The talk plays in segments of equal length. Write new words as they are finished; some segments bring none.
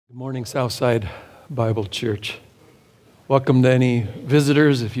Good morning, Southside Bible Church. Welcome to any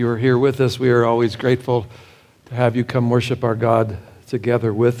visitors. If you are here with us, we are always grateful to have you come worship our God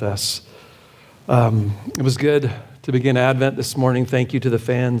together with us. It was good to begin Advent this morning. Thank you to the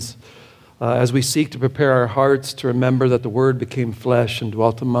fans. As we seek to prepare our hearts to remember that the Word became flesh and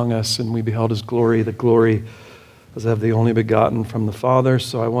dwelt among us, and we beheld His glory, the glory as of the only begotten from the Father.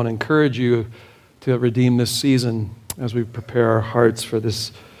 So I want to encourage you to redeem this season as we prepare our hearts for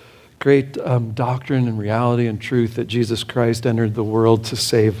this great doctrine and reality and truth that Jesus Christ entered the world to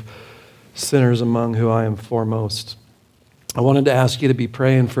save sinners, among whom I am foremost. I wanted to ask you to be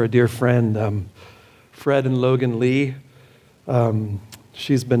praying for a dear friend, Fred and Logan Lee.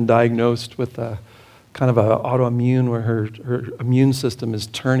 She's been diagnosed with a kind of an autoimmune where her immune system is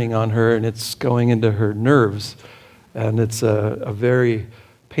turning on her and it's going into her nerves. And it's a very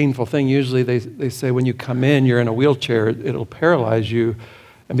painful thing. Usually they say when you come in, you're in a wheelchair, it'll paralyze you.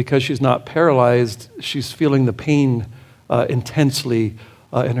 And because she's not paralyzed, she's feeling the pain intensely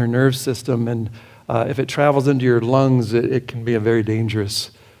in her nerve system. And if it travels into your lungs, it can be a very dangerous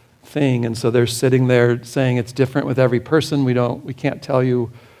thing. And so they're sitting there saying it's different with every person. We can't tell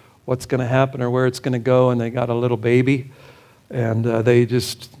you what's going to happen or where it's going to go. And they got a little baby, and they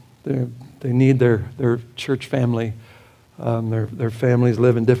need their church family. Their families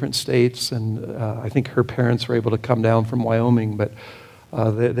live in different states, and I think her parents were able to come down from Wyoming, but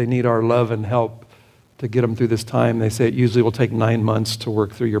they need our love and help to get them through this time. They say it usually will take 9 months to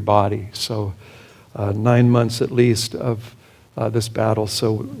work through your body. So 9 months at least of this battle.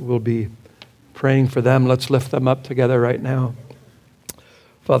 So we'll be praying for them. Let's lift them up together right now.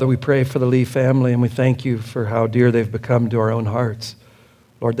 Father, we pray for the Lee family, and we thank you for how dear they've become to our own hearts.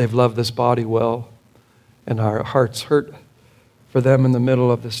 Lord, they've loved this body well, and our hearts hurt for them in the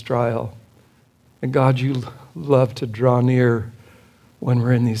middle of this trial. And God, you love to draw near when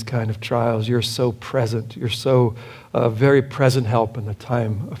we're in these kind of trials. You're so present. You're so very present help in the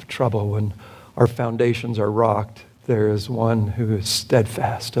time of trouble. When our foundations are rocked, there is one who is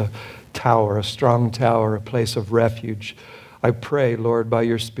steadfast, a tower, a strong tower, a place of refuge. I pray, Lord, by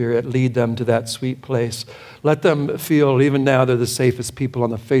your Spirit, lead them to that sweet place. Let them feel, even now, they're the safest people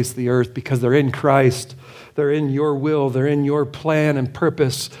on the face of the earth because they're in Christ. They're in your will. They're in your plan and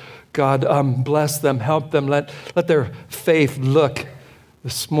purpose. God, bless them, help them. Let their faith look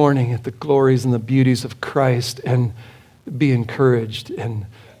this morning at the glories and the beauties of Christ and be encouraged and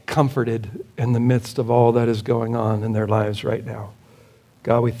comforted in the midst of all that is going on in their lives right now.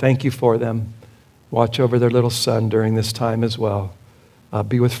 God, we thank you for them. Watch over their little son during this time as well.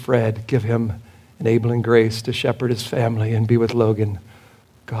 Be with Fred. Give him enabling grace to shepherd his family, and be with Logan.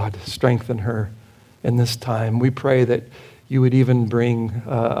 God, strengthen her in this time. We pray that you would even bring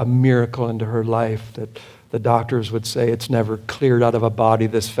a miracle into her life, that the doctors would say it's never cleared out of a body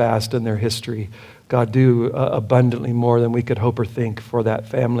this fast in their history. God, do abundantly more than we could hope or think for that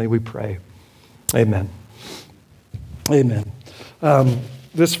family, we pray. Amen. Amen.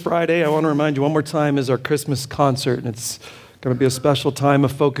 This Friday, I want to remind you one more time, is our Christmas concert, and it's going to be a special time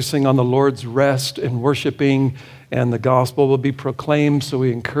of focusing on the Lord's rest and worshiping, and the gospel will be proclaimed, so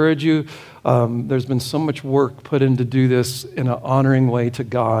we encourage you. There's been so much work put in to do this in an honoring way to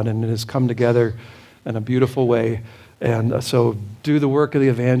God, and it has come together in a beautiful way. And so do the work of the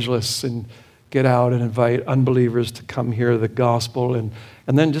evangelists and get out and invite unbelievers to come hear the gospel. And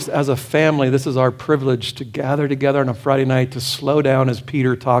then just as a family, this is our privilege to gather together on a Friday night, to slow down, as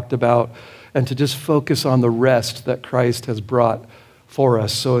Peter talked about, and to just focus on the rest that Christ has brought for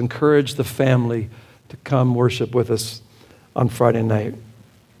us. So encourage the family to come worship with us on Friday night.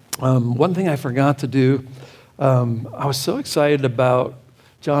 One thing I forgot to do, I was so excited about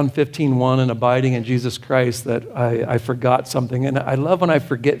John 15:1 and abiding in Jesus Christ that I forgot something. And I love when I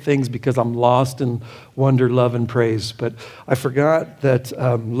forget things because I'm lost in wonder, love, and praise. But I forgot that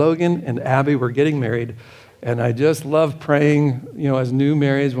Logan and Abby were getting married. And I just love praying, as new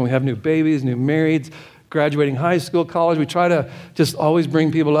marrieds, when we have new babies, new marrieds, graduating high school, college. We try to just always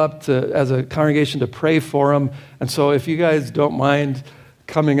bring people up as a congregation to pray for them. And so if you guys don't mind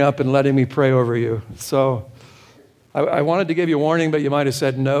coming up and letting me pray over you. So I wanted to give you a warning, but you might have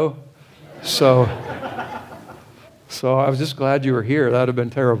said no. So I was just glad you were here. That would have been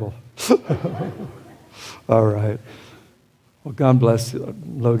terrible. All right. Well, God bless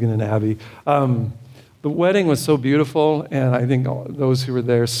Logan and Abby. The wedding was so beautiful, and I think those who were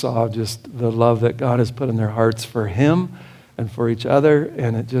there saw just the love that God has put in their hearts for him and for each other,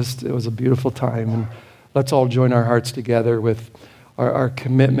 and it was a beautiful time. And let's all join our hearts together with our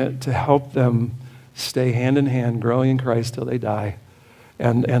commitment to help them stay hand in hand, growing in Christ till they die.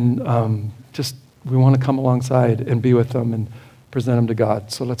 And just we want to come alongside and be with them and present them to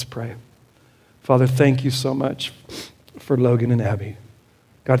God. So let's pray. Father, thank you so much for Logan and Abby.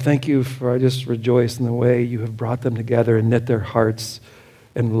 God, thank you for, I just rejoice in the way you have brought them together and knit their hearts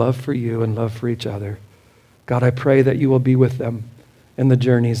in love for you and love for each other. God, I pray that you will be with them in the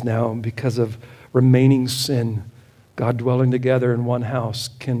journeys now because of remaining sin. God, dwelling together in one house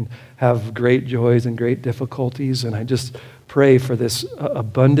can have great joys and great difficulties, and I just pray for this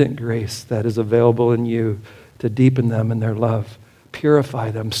abundant grace that is available in you to deepen them in their love, purify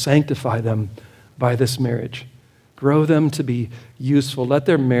them, sanctify them by this marriage. Grow them to be useful. Let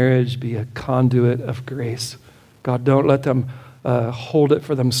their marriage be a conduit of grace. God, don't let them hold it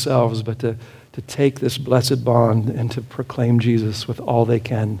for themselves, but to take this blessed bond and to proclaim Jesus with all they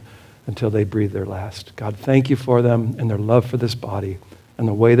can until they breathe their last. God, thank you for them and their love for this body and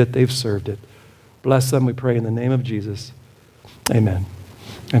the way that they've served it. Bless them, we pray, in the name of Jesus. Amen.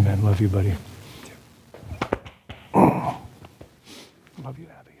 Amen. Love you, buddy. Love you,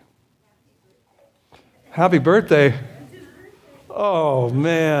 Abby. Happy birthday. Oh,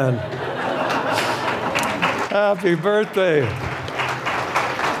 man. Happy birthday.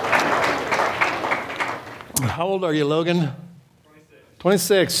 How old are you, Logan?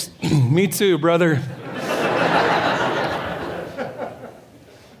 26. Me too, brother.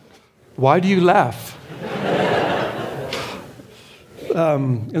 Why do you laugh?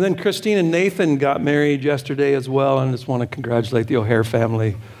 And then Christine and Nathan got married yesterday as well, and I just want to congratulate the O'Hare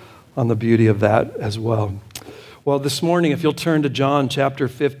family on the beauty of that as well. Well, this morning, if you'll turn to John chapter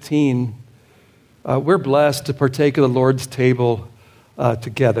 15, we're blessed to partake of the Lord's table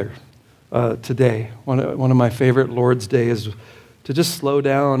together today. One of my favorite Lord's Day is to just slow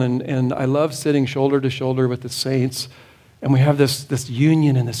down, and I love sitting shoulder to shoulder with the saints, and we have this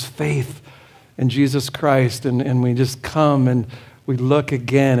union and this faith in Jesus Christ, and we just come and we look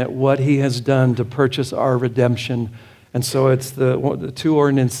again at what he has done to purchase our redemption. And so it's the two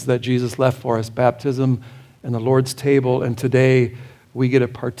ordinances that Jesus left for us, baptism and the Lord's table, and today we get to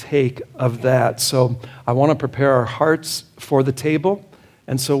partake of that. So I want to prepare our hearts for the table,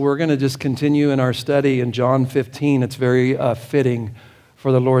 and so we're going to just continue in our study in John 15. It's very fitting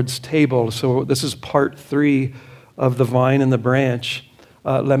for the Lord's table. So this is part 3 of the vine and the branch.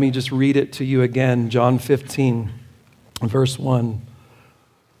 Let me just read it to you again, John 15. Verse 1,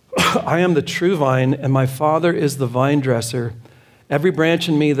 I am the true vine, and my Father is the vine dresser. Every branch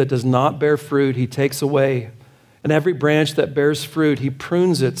in me that does not bear fruit, he takes away. And every branch that bears fruit, he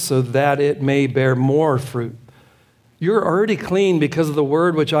prunes it so that it may bear more fruit. You're already clean because of the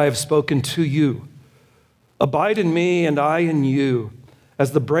word which I have spoken to you. Abide in me, and I in you.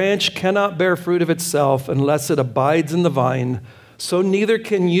 As the branch cannot bear fruit of itself unless it abides in the vine, so neither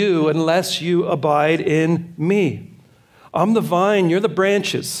can you unless you abide in me. I'm the vine, you're the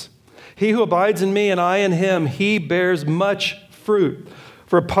branches. He who abides in me and I in him, he bears much fruit.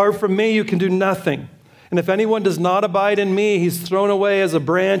 For apart from me, you can do nothing. And if anyone does not abide in me, he's thrown away as a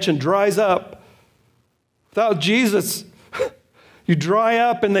branch and dries up. Without Jesus, you dry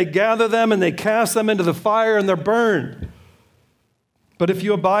up, and they gather them and they cast them into the fire and they're burned. But if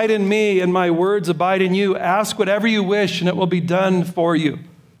you abide in me and my words abide in you, ask whatever you wish and it will be done for you.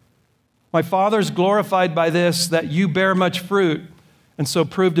 My Father is glorified by this, that you bear much fruit, and so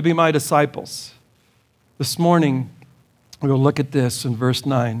prove to be my disciples. This morning, we will look at this in verse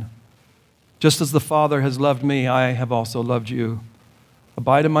 9. Just as the Father has loved me, I have also loved you.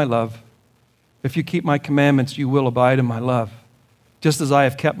 Abide in my love. If you keep my commandments, you will abide in my love, just as I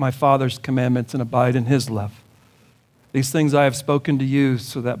have kept my Father's commandments and abide in his love. These things I have spoken to you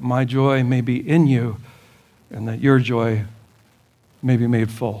so that my joy may be in you and that your joy may be made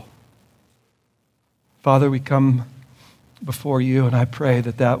full. Father, we come before you, and I pray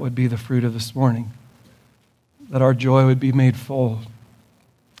that that would be the fruit of this morning, that our joy would be made full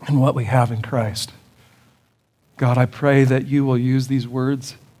in what we have in Christ. God, I pray that you will use these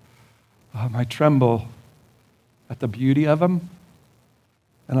words. I tremble at the beauty of them,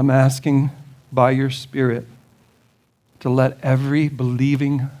 and I'm asking by your Spirit to let every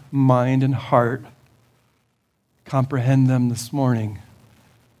believing mind and heart comprehend them this morning,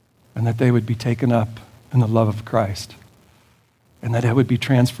 and that they would be taken up in the love of Christ, and that it would be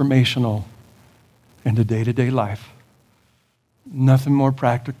transformational into day-to-day life. Nothing more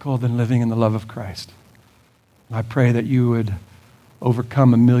practical than living in the love of Christ. I pray that you would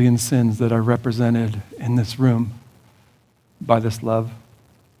overcome 1,000,000 sins that are represented in this room by this love.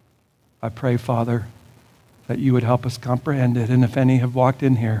 I pray, Father, that you would help us comprehend it. And if any have walked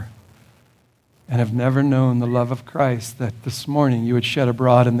in here and have never known the love of Christ, that this morning you would shed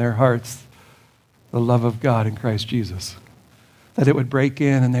abroad in their hearts the love of God in Christ Jesus. That it would break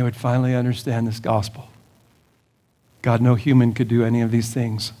in and they would finally understand this gospel. God, no human could do any of these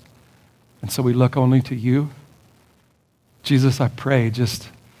things. And so we look only to you. Jesus, I pray, just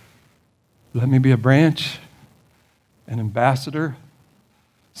let me be a branch, an ambassador.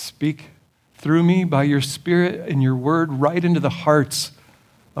 Speak through me by your Spirit and your word right into the hearts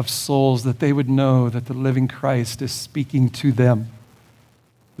of souls, that they would know that the living Christ is speaking to them.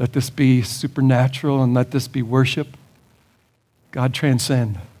 Let this be supernatural and let this be worship. God,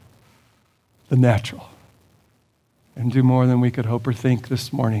 transcend the natural and do more than we could hope or think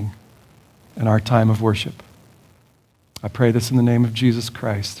this morning in our time of worship. I pray this in the name of Jesus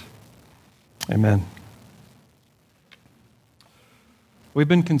Christ. Amen. We've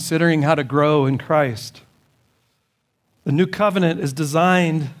been considering how to grow in Christ. The new covenant is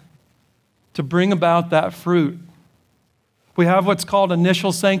designed to bring about that fruit. We have what's called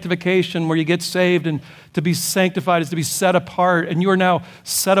initial sanctification, where you get saved, and to be sanctified is to be set apart, and you are now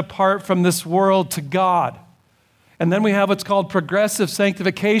set apart from this world to God. And then we have what's called progressive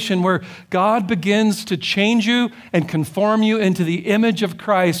sanctification, where God begins to change you and conform you into the image of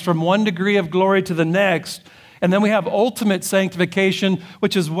Christ from one degree of glory to the next. And then we have ultimate sanctification,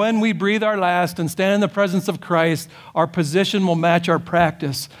 which is when we breathe our last and stand in the presence of Christ, our position will match our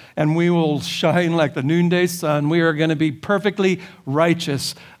practice, and we will shine like the noonday sun. We are going to be perfectly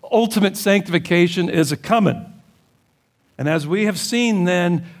righteous. Ultimate sanctification is a coming. And as we have seen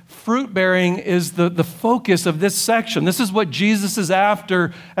then, fruit bearing is the focus of this section. This is what Jesus is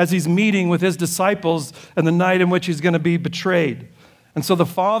after as he's meeting with his disciples and the night in which he's going to be betrayed. And so the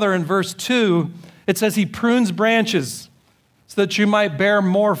Father in verse 2, it says he prunes branches so that you might bear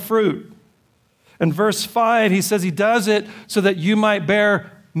more fruit. In verse 5, he says he does it so that you might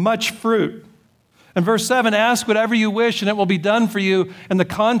bear much fruit. In verse 7, ask whatever you wish and it will be done for you. And the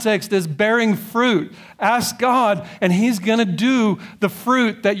context is bearing fruit. Ask God and he's going to do the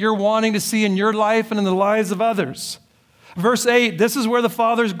fruit that you're wanting to see in your life and in the lives of others. Verse 8, this is where the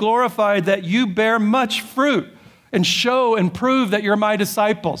Father's glorified, that you bear much fruit and show and prove that you're my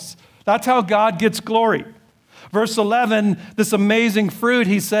disciples. That's how God gets glory. Verse 11, this amazing fruit,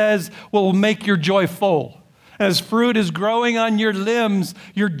 he says, will make your joy full. As fruit is growing on your limbs,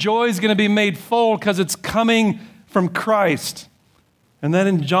 your joy is going to be made full because it's coming from Christ. And then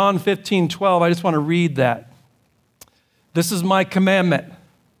in John 15:12, I just want to read that. This is my commandment,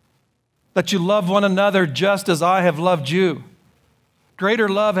 that you love one another just as I have loved you. Greater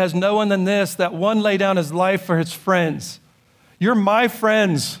love has no one than this, that one lay down his life for his friends. You're my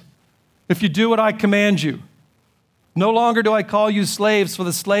friends if you do what I command you. No longer do I call you slaves, for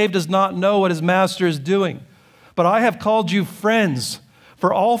the slave does not know what his master is doing. But I have called you friends,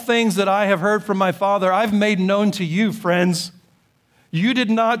 for all things that I have heard from my Father, I've made known to you, friends. You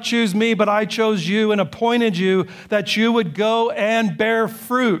did not choose me, but I chose you and appointed you that you would go and bear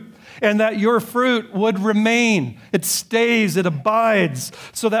fruit, and that your fruit would remain. It stays, it abides,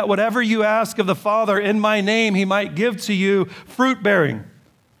 so that whatever you ask of the Father in my name, he might give to you fruit bearing.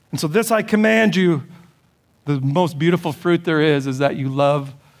 And so this I command you, the most beautiful fruit there is that you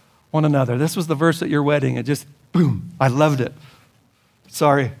love one another. This was the verse at your wedding. It just, boom, I loved it.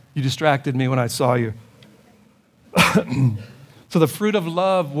 Sorry, you distracted me when I saw you. So the fruit of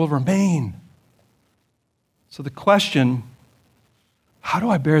love will remain. So the question, how do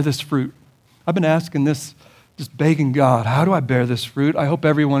I bear this fruit? I've been asking this, just begging God, how do I bear this fruit? I hope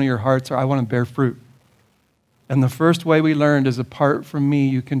every one of your hearts are, I want to bear fruit. And the first way we learned is, apart from me,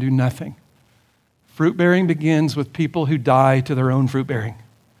 you can do nothing. Fruit bearing begins with people who die to their own fruit bearing.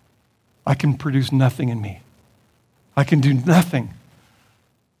 I can produce nothing in me. I can do nothing.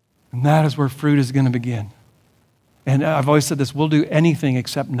 And that is where fruit is going to begin. And I've always said this, we'll do anything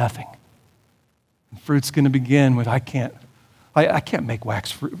except nothing. And fruit's going to begin with, I can't make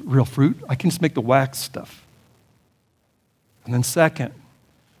wax fruit, real fruit. I can just make the wax stuff. And then second,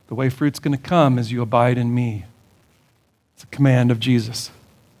 the way fruit's going to come is you abide in me. It's a command of Jesus.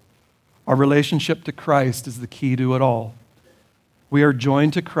 Our relationship to Christ is the key to it all. We are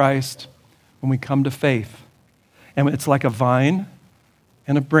joined to Christ when we come to faith. And it's like a vine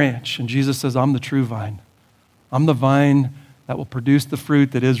and a branch. And Jesus says, I'm the true vine. I'm the vine that will produce the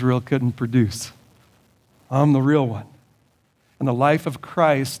fruit that Israel couldn't produce. I'm the real one. And the life of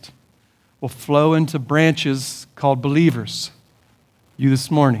Christ will flow into branches called believers. You this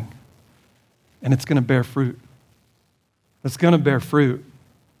morning. And it's going to bear fruit. It's going to bear fruit.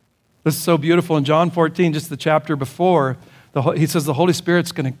 This is so beautiful. In John 14, just the chapter before, he says the Holy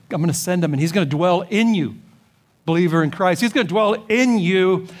Spirit's I'm going to send him and he's going to dwell in you, believer in Christ. He's going to dwell in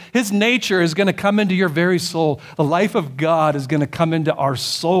you. His nature is going to come into your very soul. The life of God is going to come into our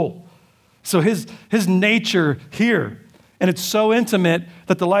soul. So his nature here And it's so intimate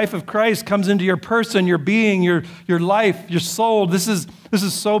that the life of Christ comes into your person, your being, your life, your soul. This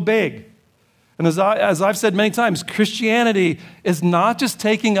is so big. And as I've said many times, Christianity is not just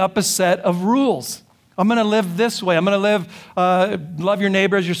taking up a set of rules. I'm going to live this way. I'm going to live, love your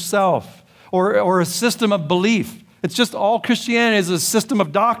neighbor as yourself, or a system of belief. It's just all Christianity is a system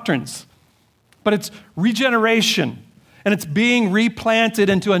of doctrines. But it's regeneration, and it's being replanted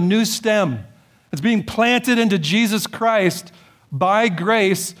into a new stem. It's being planted into Jesus Christ by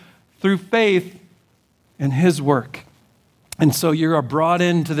grace through faith in his work. And so you are brought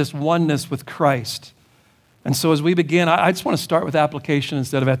into this oneness with Christ. And so as we begin, I just want to start with application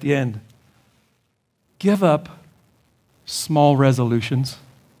instead of at the end. Give up small resolutions.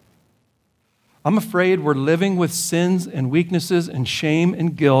 I'm afraid we're living with sins and weaknesses and shame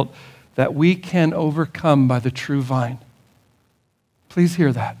and guilt that we can overcome by the true vine. Please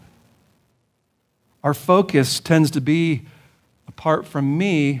hear that. Our focus tends to be, apart from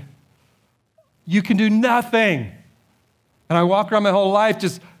me, you can do nothing. And I walk around my whole life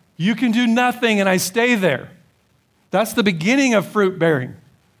just, you can do nothing, and I stay there. That's the beginning of fruit bearing.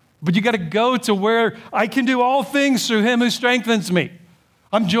 But you got to go to where I can do all things through him who strengthens me.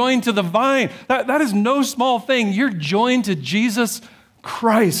 I'm joined to the vine. That is no small thing. You're joined to Jesus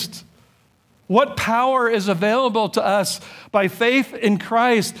Christ. What power is available to us by faith in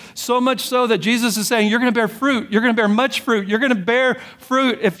Christ, so much so that Jesus is saying, you're going to bear fruit. You're going to bear much fruit. You're going to bear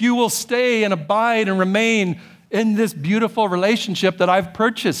fruit if you will stay and abide and remain in this beautiful relationship that I've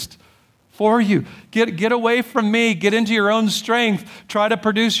purchased for you. Get away from me. Get into your own strength. Try to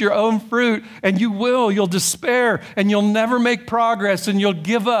produce your own fruit, and you will. You'll despair, and you'll never make progress, and you'll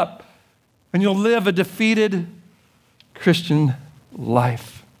give up, and you'll live a defeated Christian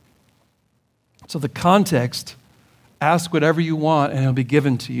life. So the context, ask whatever you want and it'll be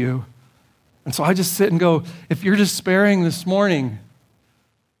given to you. And so I just sit and go, if you're despairing this morning,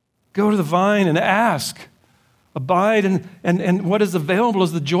 go to the vine and ask. Abide, and what is available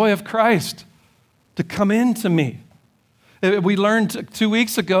is the joy of Christ to come into me. We learned 2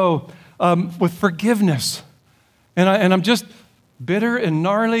 weeks ago with forgiveness. And I'm just bitter and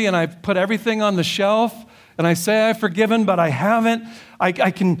gnarly, and I've put everything on the shelf, and I say I've forgiven, but I haven't. I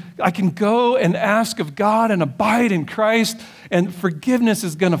can go and ask of God and abide in Christ, and forgiveness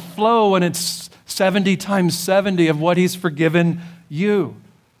is going to flow, and it's 70 times 70 of what he's forgiven you.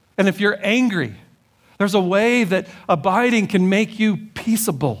 And if you're angry, there's a way that abiding can make you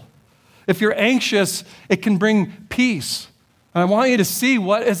peaceable. If you're anxious, it can bring peace. And I want you to see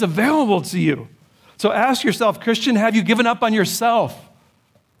what is available to you. So ask yourself, Christian, have you given up on yourself?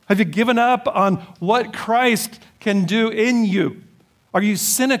 Have you given up on what Christ can do in you? Are you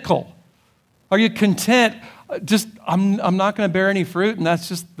cynical? Are you content? I'm not going to bear any fruit, and that's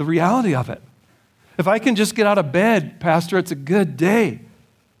just the reality of it. If I can just get out of bed, Pastor, it's a good day.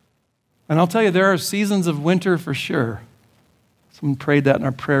 And I'll tell you, there are seasons of winter for sure. Someone prayed that in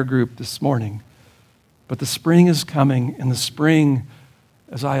our prayer group this morning. But the spring is coming, and the spring,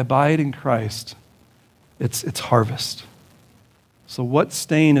 as I abide in Christ, it's harvest. So what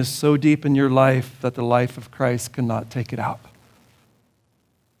stain is so deep in your life that the life of Christ cannot take it out?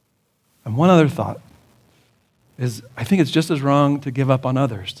 And one other thought is, I think it's just as wrong to give up on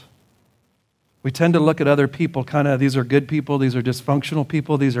others. We tend to look at other people kind of, these are good people, these are dysfunctional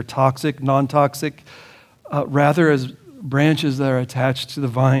people, these are toxic, non-toxic, rather as branches that are attached to the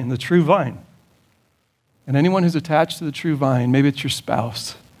vine, the true vine. And anyone who's attached to the true vine, maybe it's your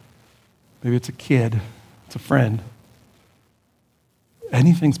spouse, maybe it's a kid, it's a friend.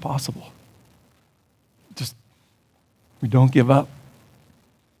 Anything's possible. Just, we don't give up.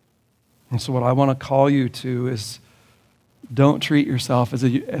 And so what I want to call you to is, don't treat yourself as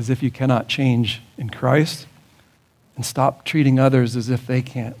if you cannot change in Christ, and stop treating others as if they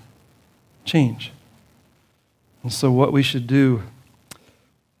can't change. And so what we should do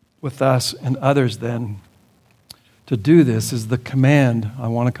with us and others then to do this is the command I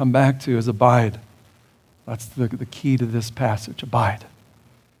want to come back to is abide. That's the key to this passage, abide.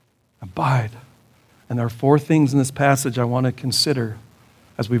 Abide. And there are 4 things in this passage I want to consider,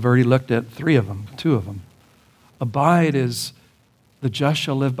 as we've already looked at 2 of them. Abide is the just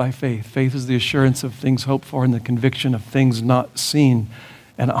shall live by faith. Faith is the assurance of things hoped for and the conviction of things not seen.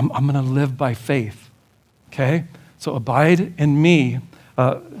 And I'm going to live by faith. Okay? So abide in me.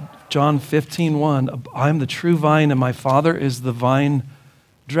 John 15:1, I'm the true vine and my Father is the vine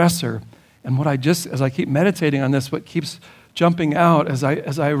dresser. And what as I keep meditating on this, what keeps jumping out as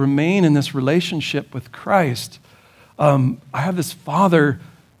I remain in this relationship with Christ, I have this Father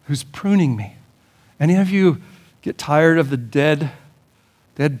who's pruning me. Any of you get tired of the dead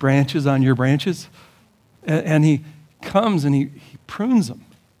branches on your branches? And he comes and he prunes them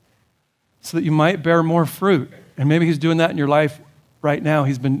so that you might bear more fruit. And maybe he's doing that in your life right now.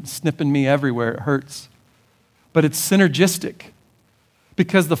 He's been snipping me everywhere. It hurts. But it's synergistic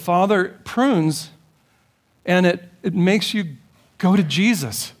because the Father prunes and it makes you go to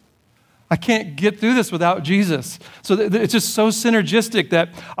Jesus. I can't get through this without Jesus. So it's just so synergistic that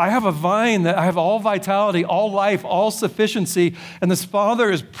I have a vine that I have all vitality, all life, all sufficiency, and this Father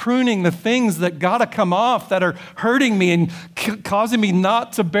is pruning the things that got to come off that are hurting me and causing me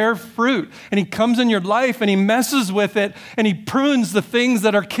not to bear fruit. And he comes in your life and he messes with it and he prunes the things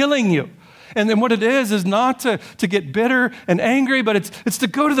that are killing you. And then what it is not to get bitter and angry, but it's to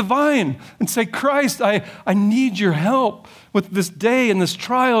go to the vine and say, Christ, I need your help with this day and this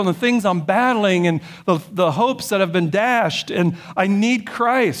trial and the things I'm battling and the hopes that have been dashed, and I need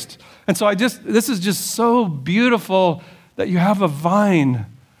Christ. And so this is just so beautiful that you have a vine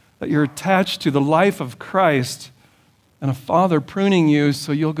that you're attached to, the life of Christ, and a Father pruning you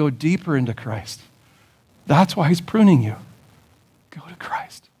so you'll go deeper into Christ. That's why he's pruning you. Go to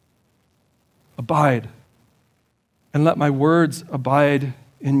Christ. Abide, and let my words abide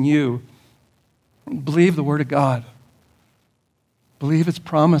in you. Believe the word of God. Believe its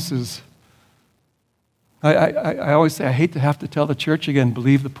promises. I always say, I hate to have to tell the church again,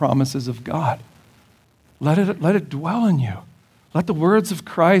 believe the promises of God. Let it dwell in you. Let the words of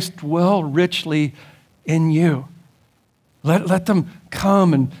Christ dwell richly in you. Let them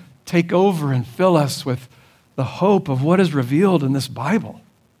come and take over and fill us with the hope of what is revealed in this Bible.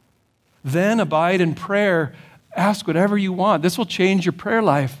 Then abide in prayer. Ask whatever you want. This will change your prayer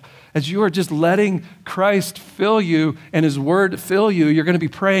life. As you are just letting Christ fill you and his word fill you, you're going to be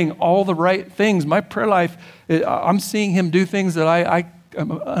praying all the right things. My prayer life, I'm seeing him do things that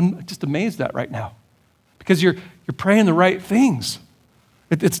I'm just amazed at right now. Because you're praying the right things.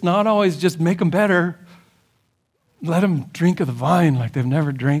 It's not always just make them better. Let them drink of the vine like they've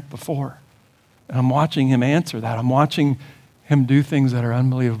never drank before. And I'm watching him answer that. I'm watching him do things that are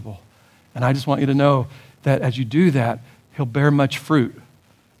unbelievable. And I just want you to know that as you do that, he'll bear much fruit.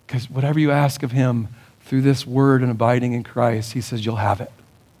 Because whatever you ask of him through this word and abiding in Christ, he says you'll have it.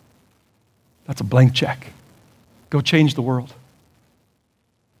 That's a blank check. Go change the world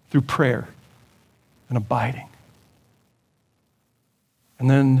through prayer and abiding. And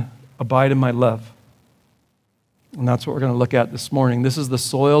then abide in my love. And that's what we're going to look at this morning. This is the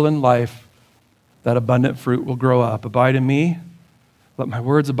soil in life that abundant fruit will grow up. Abide in me. Let my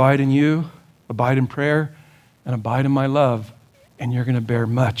words abide in you, abide in prayer, and abide in my love, and you're going to bear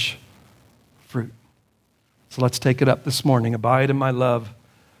much fruit. So let's take it up this morning. Abide in my love.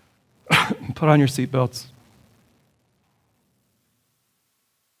 Put on your seatbelts.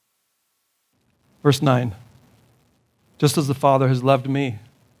 Verse 9. Just as the Father has loved me.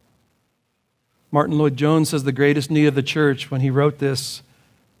 Martin Lloyd-Jones says the greatest need of the church when he wrote this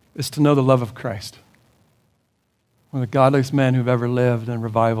is to know the love of Christ. One of the godliest men who've ever lived, and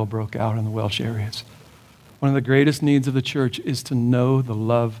revival broke out in the Welsh areas. One of the greatest needs of the church is to know the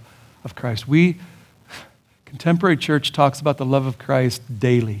love of Christ. Contemporary church talks about the love of Christ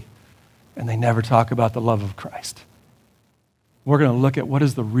daily, and they never talk about the love of Christ. We're going to look at what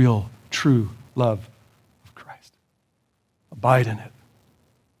is the real, true love of Christ. Abide in it.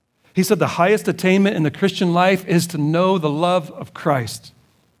 He said the highest attainment in the Christian life is to know the love of Christ.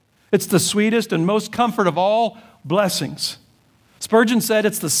 It's the sweetest and most comfort of all blessings. Spurgeon said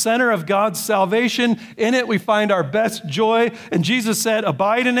it's the center of God's salvation. In it we find our best joy. And Jesus said,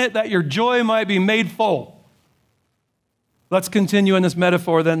 abide in it that your joy might be made full. Let's continue in this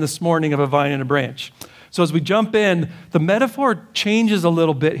metaphor then this morning of a vine and a branch. So as we jump in, the metaphor changes a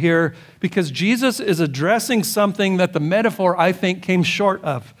little bit here because Jesus is addressing something that the metaphor, I think, came short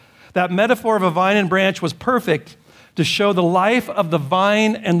of. That metaphor of a vine and branch was perfect to show the life of the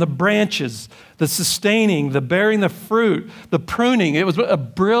vine and the branches, the sustaining, the bearing the fruit, the pruning. It was a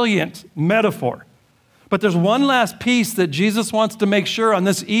brilliant metaphor. But there's one last piece that Jesus wants to make sure on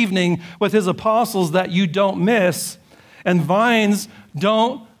this evening with his apostles that you don't miss. And vines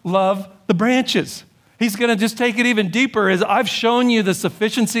don't love the branches. He's going to just take it even deeper as I've shown you the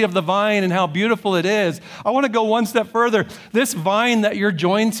sufficiency of the vine and how beautiful it is. I want to go one step further. This vine that you're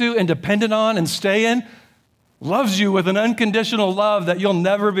joined to and dependent on and stay in loves you with an unconditional love that you'll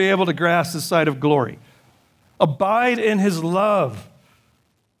never be able to grasp this side of glory. Abide in his love.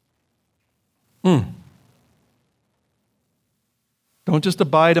 Don't just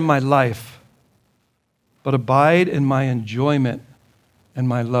abide in my life, but abide in my enjoyment and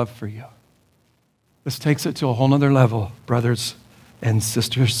my love for you. This takes it to a whole nother level, brothers and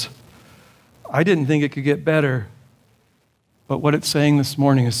sisters. I didn't think it could get better, but what it's saying this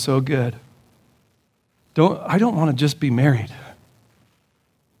morning is so good. I don't want to just be married,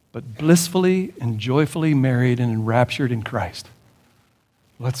 but blissfully and joyfully married and enraptured in Christ.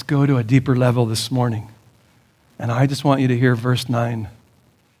 Let's go to a deeper level this morning. And I just want you to hear verse 9.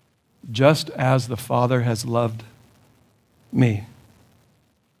 Just as the Father has loved me.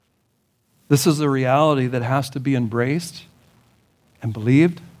 This is a reality that has to be embraced and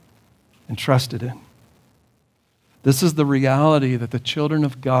believed and trusted in. This is the reality that the children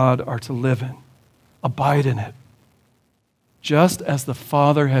of God are to live in. Abide in it. Just as the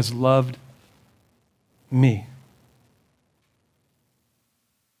Father has loved me.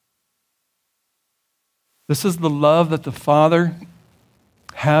 This is the love that the Father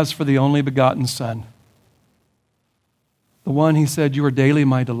has for the only begotten Son. The one he said, "You are daily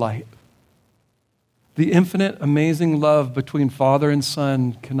my delight." The infinite, amazing love between Father and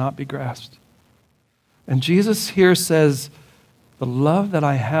Son cannot be grasped. And Jesus here says, the love that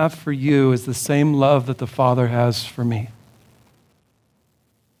I have for you is the same love that the Father has for me.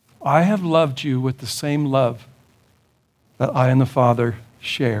 I have loved you with the same love that I and the Father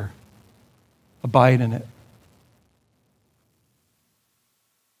share. Abide in it.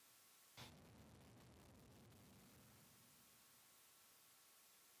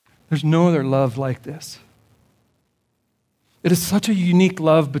 There's no other love like this. It is such a unique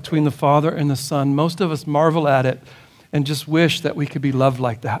love between the Father and the Son. Most of us marvel at it and just wish that we could be loved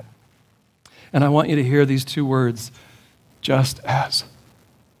like that. And I want you to hear these two words, just as.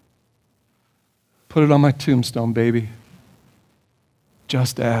 Put it on my tombstone, baby.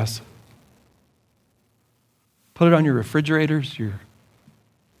 Just as. Put it on your refrigerators, your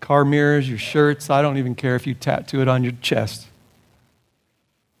car mirrors, your shirts. I don't even care if you tattoo it on your chest.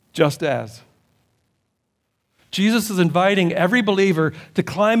 Just as. Jesus is inviting every believer to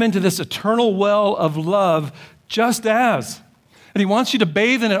climb into this eternal well of love, just as. And he wants you to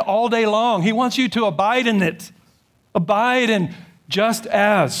bathe in it all day long. He wants you to abide in it. Abide in just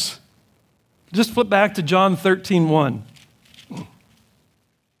as. Just flip back to John 13:1.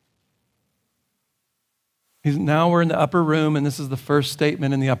 Now we're in the upper room, and this is the first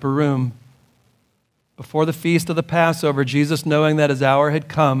statement in the upper room. Before the feast of the Passover, Jesus, knowing that his hour had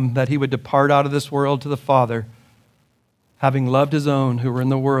come, that he would depart out of this world to the Father, having loved his own who were in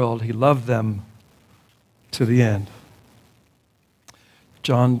the world, he loved them to the end.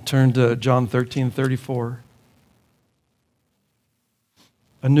 Turn to John 13:34.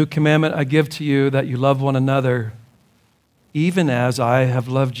 A new commandment I give to you, that you love one another, even as I have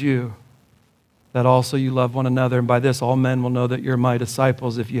loved you, that also you love one another. And by this all men will know that you're my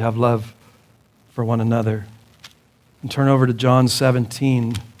disciples, if you have love for one another. And turn over to John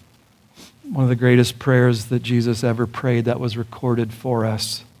 17, one of the greatest prayers that Jesus ever prayed that was recorded for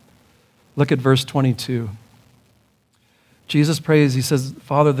us. Look at verse 22. Jesus prays, he says,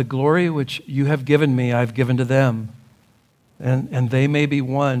 Father, the glory which you have given me, I've given to them, and they may be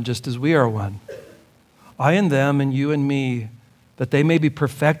one just as we are one. I and them and you and me, that they may be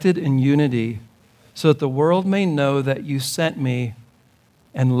perfected in unity, so that the world may know that you sent me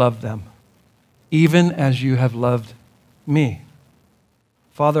and loved them, even as you have loved me.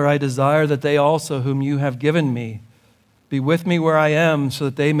 Father, I desire that they also, whom you have given me, be with me where I am, so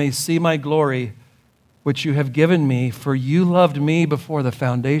that they may see my glory, which you have given me, for you loved me before the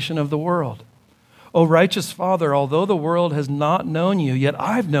foundation of the world. O righteous Father, although the world has not known you, yet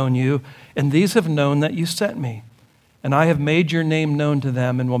I've known you, and these have known that you sent me. And I have made your name known to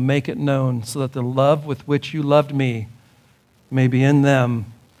them, and will make it known, so that the love with which you loved me may be in them,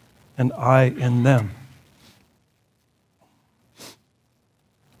 and I in them.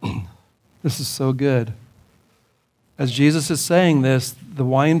 This is so good. As Jesus is saying this, the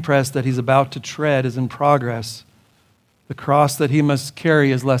winepress that he's about to tread is in progress. The cross that he must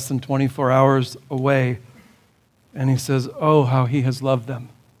carry is less than 24 hours away. And he says, oh, how he has loved them.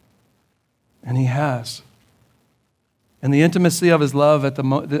 And he has. And the intimacy of his love at the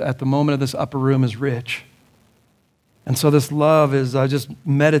moment of this upper room is rich. And so this love is, just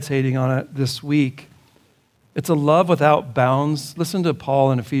meditating on it this week. It's a love without bounds. Listen to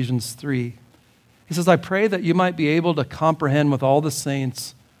Paul in Ephesians 3. He says, I pray that you might be able to comprehend with all the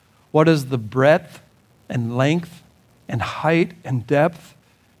saints what is the breadth and length and height and depth,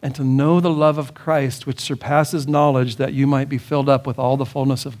 and to know the love of Christ, which surpasses knowledge, that you might be filled up with all the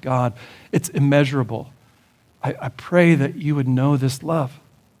fullness of God. It's immeasurable. I pray that you would know this love.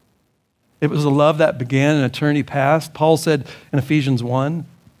 It was a love that began in eternity past. Paul said in Ephesians 1,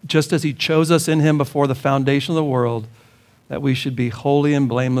 just as he chose us in him before the foundation of the world, that we should be holy and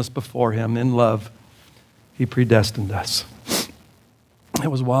blameless before him in love, he predestined us. It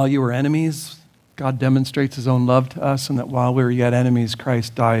was while you were enemies, God demonstrates his own love to us, and that while we were yet enemies,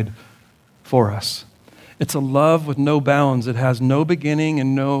 Christ died for us. It's a love with no bounds. It has no beginning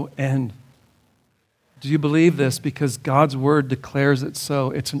and no end. Do you believe this? Because God's word declares it so.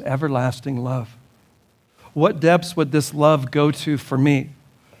 It's an everlasting love. What depths would this love go to for me?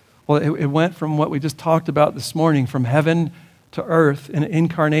 Well, it went from what we just talked about this morning, from heaven to earth, an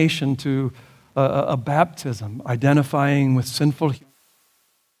incarnation to a baptism, identifying with sinful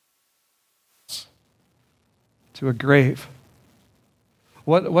humans, to a grave.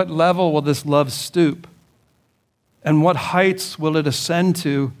 What level will this love stoop? And what heights will it ascend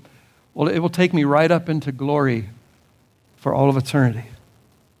to? Well, it will take me right up into glory for all of eternity.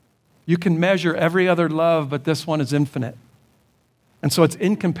 You can measure every other love, but this one is infinite. And so it's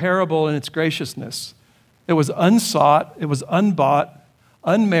incomparable in its graciousness. It was unsought, it was unbought,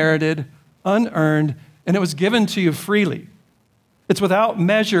 unmerited, unearned, and it was given to you freely. It's without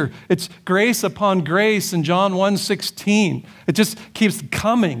measure. It's grace upon grace in John 1:16. It just keeps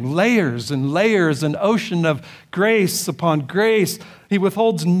coming, layers and layers, an ocean of grace upon grace. He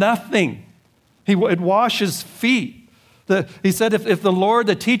withholds nothing. It washes feet. He said, if the Lord,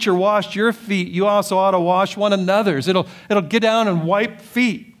 the teacher, washed your feet, you also ought to wash one another's. It'll get down and wipe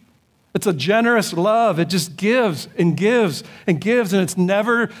feet. It's a generous love. It just gives and gives and gives, and it's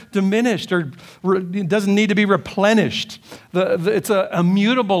never diminished, or it doesn't need to be replenished. It's a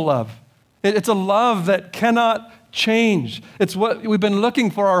immutable love. It's a love that cannot change. It's what we've been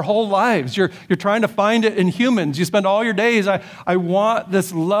looking for our whole lives. You're trying to find it in humans. You spend all your days, I want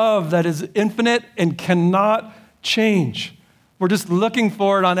this love that is infinite and cannot change. We're just looking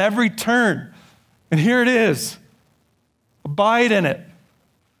for it on every turn. And here it is. Abide in it.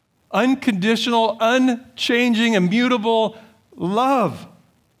 Unconditional, unchanging, immutable love.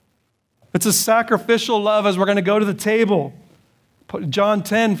 It's a sacrificial love as we're going to go to the table. John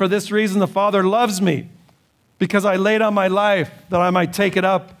 10, for this reason the Father loves me, because I laid down my life that I might take it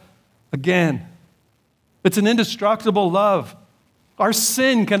up again. It's an indestructible love. Our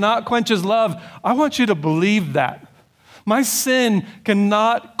sin cannot quench his love. I want you to believe that. My sin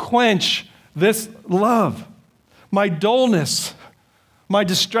cannot quench this love. My dullness, my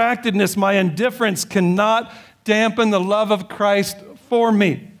distractedness, my indifference cannot dampen the love of Christ for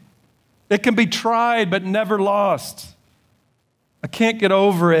me. It can be tried but never lost. I can't get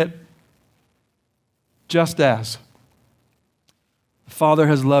over it. Just as the Father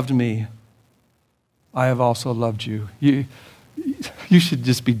has loved me, I have also loved you. You should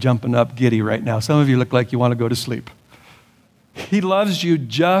just be jumping up giddy right now. Some of you look like you want to go to sleep. He loves you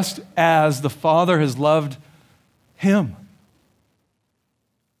just as the Father has loved him.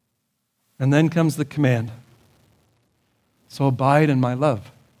 And then comes the command. So abide in my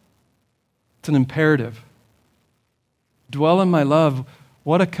love. It's an imperative. Dwell in my love.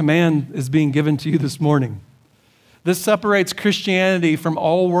 What a command is being given to you this morning. This separates Christianity from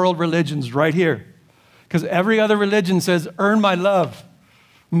all world religions right here. Because every other religion says, earn my love,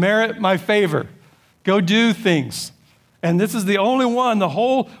 merit my favor, go do things. And this is the only one, the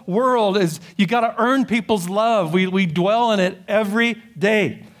whole world is, you got to earn people's love. We dwell in it every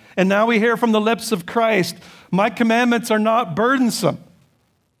day. And now we hear from the lips of Christ, my commandments are not burdensome.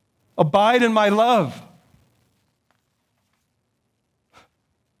 Abide in my love.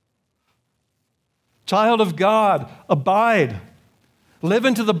 Child of God, abide. Live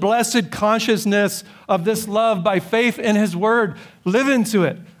into the blessed consciousness of this love by faith in his word. Live into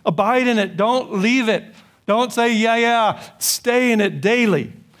it. Abide in it. Don't leave it. Don't say, yeah. Stay in it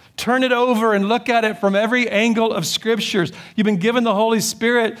daily. Turn it over and look at it from every angle of scriptures. You've been given the Holy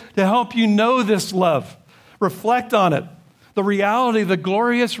Spirit to help you know this love. Reflect on it. The reality, the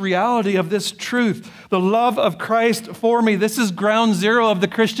glorious reality of this truth. The love of Christ for me. This is ground zero of the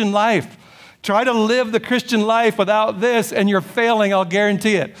Christian life. Try to live the Christian life without this and you're failing, I'll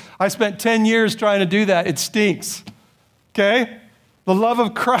guarantee it. I spent 10 years trying to do that. It stinks. Okay? The love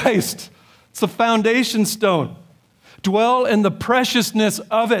of Christ. It's the foundation stone. Dwell in the preciousness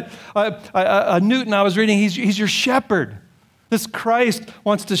of it. Newton, I was reading, he's your shepherd. This Christ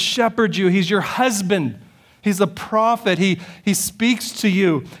wants to shepherd you. He's your husband. He's a prophet. He speaks to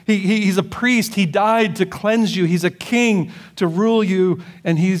you. He's a priest. He died to cleanse you. He's a king to rule you.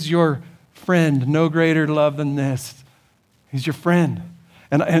 And he's your friend. No greater love than this. He's your friend.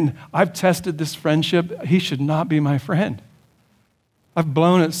 And I've tested this friendship. He should not be my friend. I've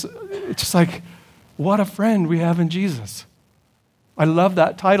blown it. It's just like, what a friend we have in Jesus. I love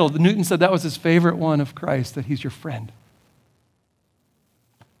that title. Newton said that was his favorite one of Christ, that he's your friend.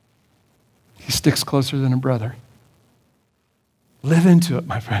 He sticks closer than a brother. Live into it,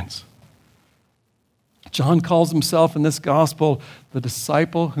 my friends. John calls himself in this gospel the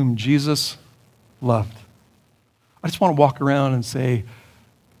disciple whom Jesus loved. I just want to walk around and say,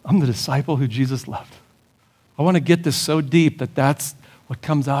 I'm the disciple who Jesus loved. I want to get this so deep that that's what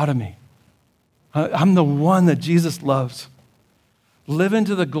comes out of me. I'm the one that Jesus loves. Live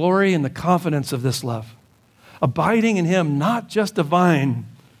into the glory and the confidence of this love. Abiding in him, not just a vine,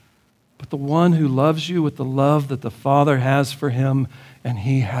 but the one who loves you with the love that the Father has for him and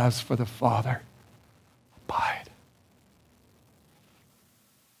he has for the Father. Abide.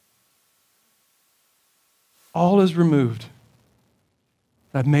 All is removed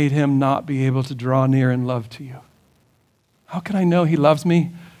that made him not be able to draw near in love to you. How can I know he loves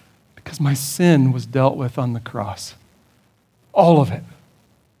me? Because my sin was dealt with on the cross. All of it.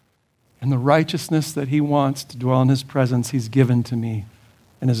 And the righteousness that he wants to dwell in his presence, he's given to me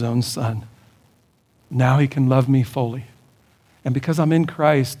in his own Son. Now he can love me fully. And because I'm in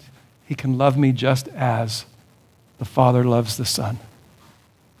Christ, he can love me just as the Father loves the Son.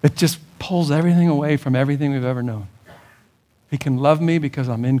 It just pulls everything away from everything we've ever known. He can love me because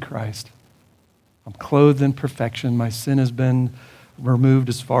I'm in Christ. I'm clothed in perfection. My sin has been removed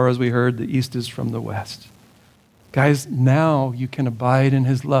as far as we heard the east is from the west. Guys, now you can abide in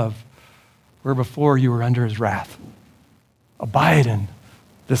his love, where before you were under his wrath. Abide in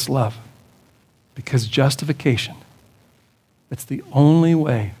this love, because justification, it's the only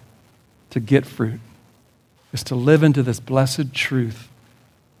way to get fruit, is to live into this blessed truth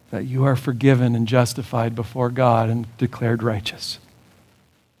that you are forgiven and justified before God and declared righteous.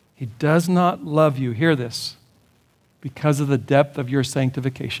 He does not love you, hear this, because of the depth of your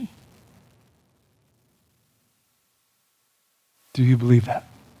sanctification. Do you believe that?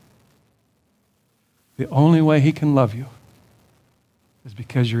 The only way he can love you is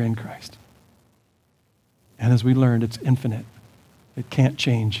because you're in Christ. And as we learned, it's infinite. It can't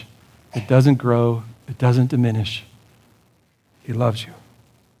change. It doesn't grow. It doesn't diminish. He loves you.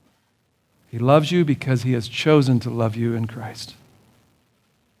 He loves you because he has chosen to love you in Christ.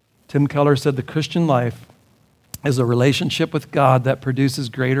 Tim Keller said the Christian life is a relationship with God that produces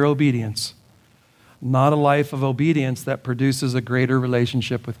greater obedience, not a life of obedience that produces a greater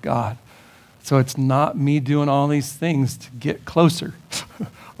relationship with God. So it's not me doing all these things to get closer.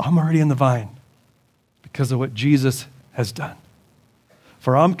 I'm already in the vine because of what Jesus has done.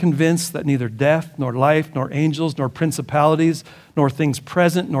 For I'm convinced that neither death, nor life, nor angels, nor principalities, nor things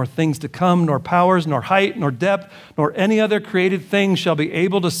present, nor things to come, nor powers, nor height, nor depth, nor any other created thing shall be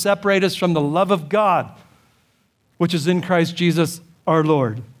able to separate us from the love of God, which is in Christ Jesus our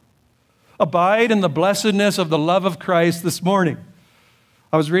Lord. Abide in the blessedness of the love of Christ this morning.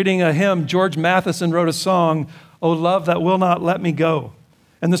 I was reading a hymn. George Matheson wrote a song, "O Love That Will Not Let Me Go."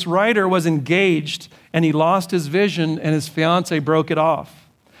 And this writer was engaged, and he lost his vision, and his fiancée broke it off.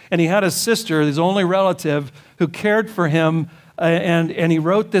 And he had a sister, his only relative, who cared for him, and he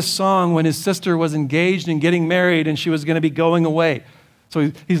wrote this song when his sister was engaged and getting married, and she was going to be going away.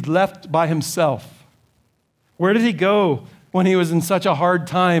 So he's left by himself. Where did he go when he was in such a hard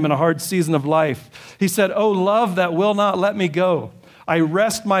time and a hard season of life? He said, "O love that will not let me go. I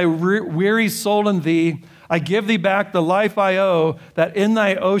rest my weary soul in thee. I give thee back the life I owe, that in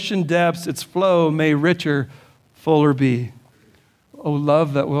thy ocean depths its flow may richer, fuller be. O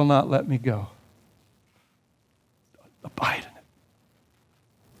love that will not let me go." Abide in it.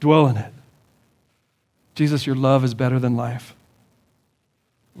 Dwell in it. Jesus, your love is better than life.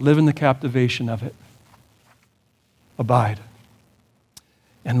 Live in the captivation of it. Abide.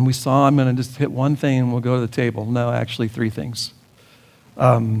 And we saw, I'm going to just hit one thing and we'll go to the table. No, actually three things.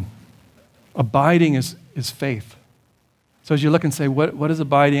 Abiding is faith. So as you look and say, what is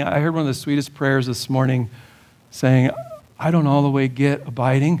abiding? I heard one of the sweetest prayers this morning saying, I don't all the way get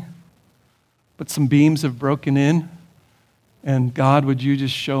abiding, but some beams have broken in, and God, would you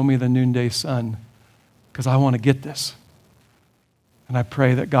just show me the noonday sun? Because I want to get this. And I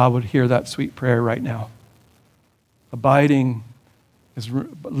pray that God would hear that sweet prayer right now. Abiding is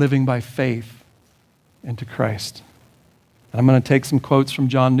living by faith into Christ. And I'm going to take some quotes from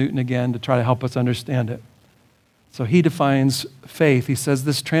John Newton again to try to help us understand it. So he defines faith. He says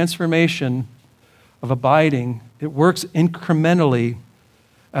this transformation of abiding, it works incrementally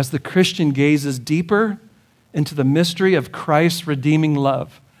as the Christian gazes deeper into the mystery of Christ's redeeming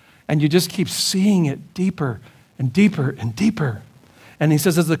love. And you just keep seeing it deeper and deeper and deeper. And he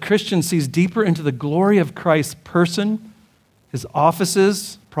says as the Christian sees deeper into the glory of Christ's person, his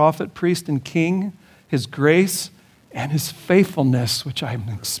offices, prophet, priest, and king, his grace, and his faithfulness, which I'm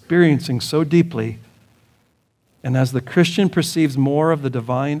experiencing so deeply. And as the Christian perceives more of the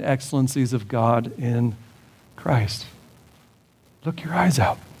divine excellencies of God in Christ. Look your eyes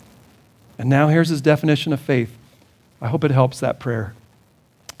out. And now here's his definition of faith. I hope it helps that prayer.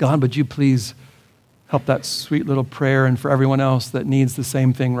 God, would you please help that sweet little prayer, and for everyone else that needs the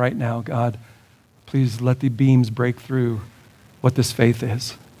same thing right now, God, please let the beams break through what this faith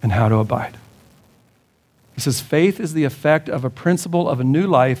is and how to abide. He says, faith is the effect of a principle of a new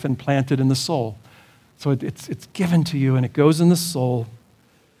life implanted in the soul. So it's given to you and it goes in the soul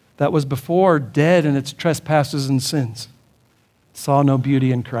that was before dead in its trespasses and sins, saw no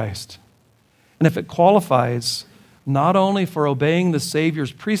beauty in Christ. And if it qualifies not only for obeying the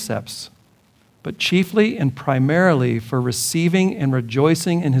Savior's precepts, but chiefly and primarily for receiving and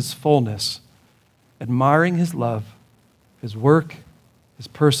rejoicing in his fullness, admiring his love, his work, his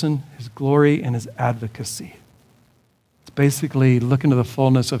person, his glory, and his advocacy. It's basically looking to the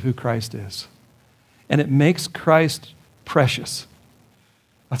fullness of who Christ is. And it makes Christ precious.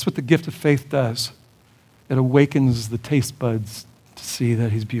 That's what the gift of faith does. It awakens the taste buds to see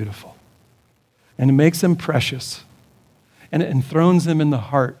that he's beautiful. And it makes him precious. And it enthrones him in the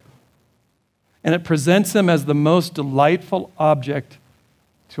heart. And it presents him as the most delightful object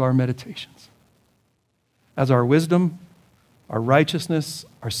to our meditations. As our wisdom, our righteousness,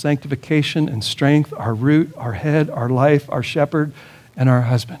 our sanctification and strength, our root, our head, our life, our shepherd, and our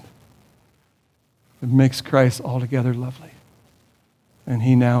husband. It makes Christ altogether lovely. And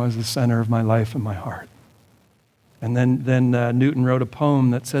he now is the center of my life and my heart. And then Newton wrote a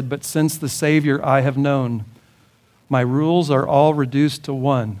poem that said, but since the Savior I have known, my rules are all reduced to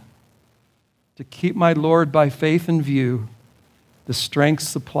one, to keep my Lord by faith in view, the strength,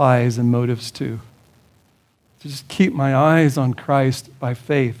 supplies, and motives too. To just keep my eyes on Christ by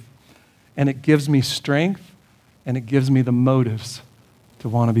faith. And it gives me strength and it gives me the motives to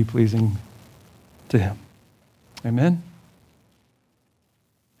want to be pleasing to him. Amen?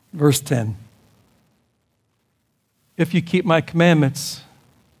 Verse 10. If you keep my commandments,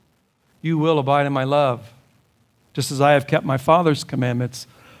 you will abide in my love, just as I have kept my Father's commandments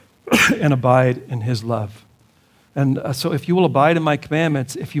and abide in his love. And so if you will abide in my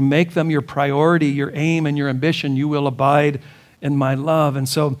commandments, if you make them your priority, your aim, and your ambition, you will abide in my love. And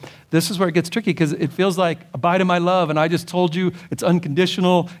so this is where it gets tricky because it feels like abide in my love. And I just told you it's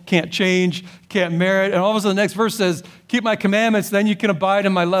unconditional, can't change, can't merit. And all of a sudden the next verse says, keep my commandments, then you can abide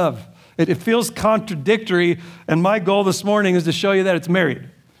in my love. It feels contradictory. And my goal this morning is to show you that it's married.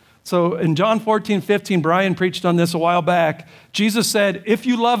 So in John 14:15, Brian preached on this a while back. Jesus said, if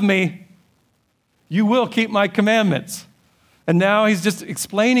you love me, you will keep my commandments. And now he's just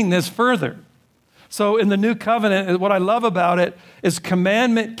explaining this further. So in the new covenant, what I love about it is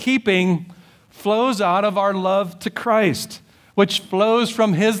commandment keeping flows out of our love to Christ, which flows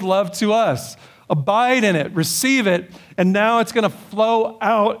from his love to us. Abide in it, receive it, and now it's going to flow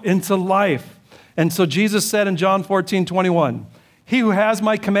out into life. And so Jesus said in John 14:21, he who has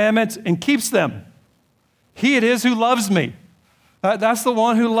my commandments and keeps them, he it is who loves me. That's the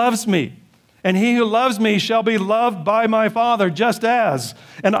one who loves me. And he who loves me shall be loved by my Father, just as.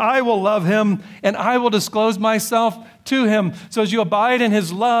 And I will love him, and I will disclose myself to him. So as you abide in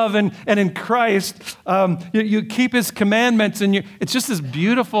his love and in Christ, you keep his commandments, and it's just this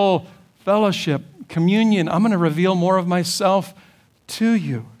beautiful fellowship, communion. I'm going to reveal more of myself to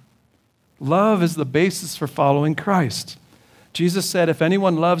you. Love is the basis for following Christ. Jesus said, if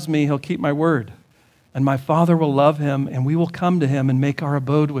anyone loves me, he'll keep my word. And my Father will love him, and we will come to him and make our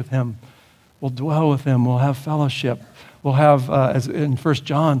abode with him. We'll dwell with him. We'll have fellowship. We'll have, as in 1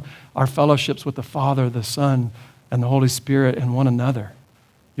 John, our fellowships with the Father, the Son, and the Holy Spirit and one another.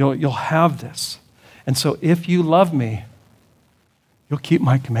 You'll have this. And so if you love me, you'll keep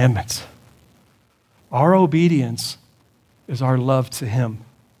my commandments. Our obedience is our love to him.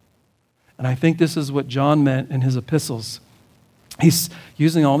 And I think this is what John meant in his epistles. He's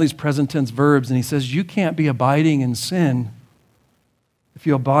using all these present tense verbs, and he says, you can't be abiding in sin if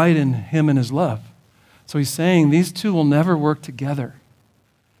you abide in him and his love. So he's saying these two will never work together.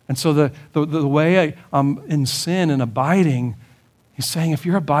 And so the way I'm in sin and abiding, he's saying if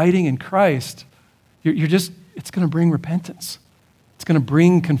you're abiding in Christ, it's going to bring repentance. It's going to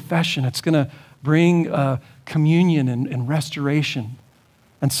bring confession. It's going to bring communion and restoration.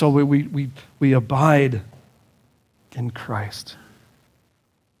 And so we abide in Christ.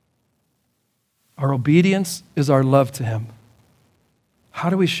 Our obedience is our love to him. How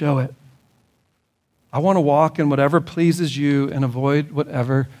do we show it? I want to walk in whatever pleases you and avoid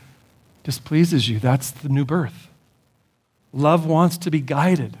whatever displeases you. That's the new birth. Love wants to be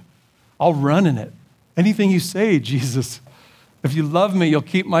guided. I'll run in it. Anything you say, Jesus, if you love me, you'll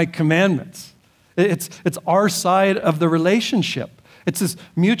keep my commandments. It's our side of the relationship. It's this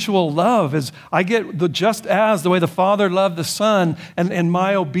mutual love. As I get just as the way the Father loved the Son, and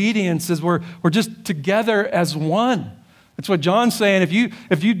my obedience is we're just together as one. That's what John's saying.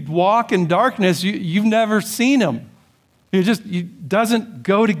 If you walk in darkness, you've never seen him. It doesn't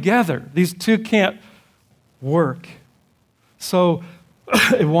go together. These two can't work. So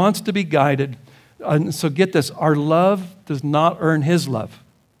it wants to be guided. And so get this, our love does not earn his love.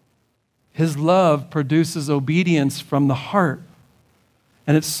 His love produces obedience from the heart.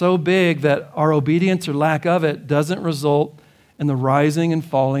 And it's so big that our obedience or lack of it doesn't result in the rising and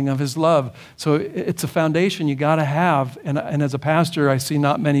falling of his love. So it's a foundation you got to have. And as a pastor, I see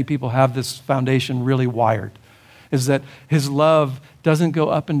not many people have this foundation really wired, is that his love doesn't go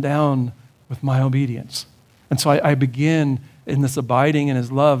up and down with my obedience. And so I begin in this abiding in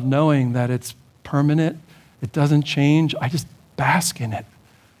his love, knowing that it's permanent, it doesn't change. I just bask in it.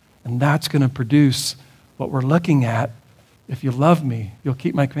 And that's going to produce what we're looking at. If you love me, you'll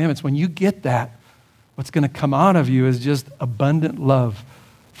keep my commandments. When you get that, what's going to come out of you is just abundant love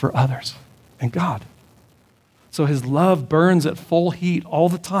for others and God. So his love burns at full heat all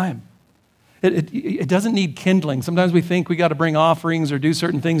the time. It doesn't need kindling. Sometimes we think we got to bring offerings or do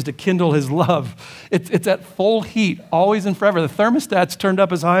certain things to kindle his love. It's at full heat, always and forever. The thermostat's turned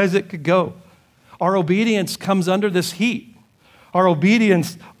up as high as it could go. Our obedience comes under this heat. Our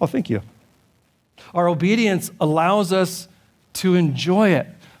obedience, thank you. Our obedience allows us to enjoy it.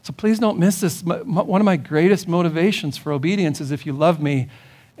 So please don't miss this. One of my greatest motivations for obedience is if you love me,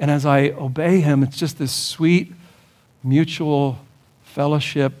 and as I obey him, it's just this sweet mutual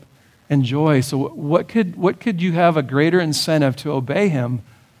fellowship and joy. So what could you have a greater incentive to obey him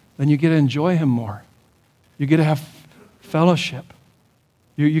than you get to enjoy him more? You get to have fellowship.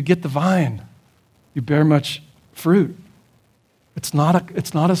 You get the vine. You bear much fruit. It's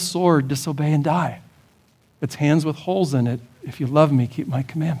not a sword, disobey and die. It's hands with holes in it. If you love me, keep my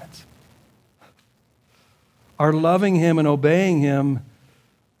commandments. Our loving him and obeying him,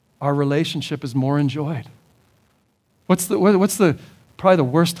 our relationship is more enjoyed. What's probably the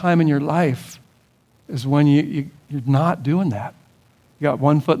worst time in your life is when you're not doing that. You got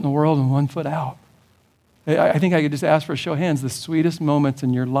one foot in the world and one foot out. I think I could just ask for a show of hands. The sweetest moments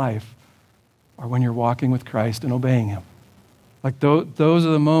in your life are when you're walking with Christ and obeying him. Like those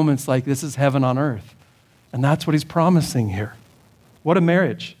are the moments like this is heaven on earth. And that's what he's promising here. What a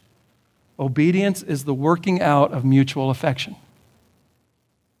marriage. Obedience is the working out of mutual affection.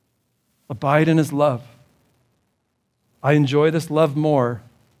 Abide in his love. I enjoy this love more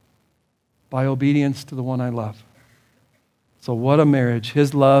by obedience to the one I love. So what a marriage.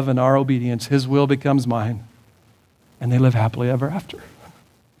 His love and our obedience, his will becomes mine, and they live happily ever after.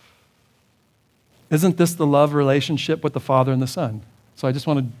 Isn't this the love relationship with the Father and the Son? So I just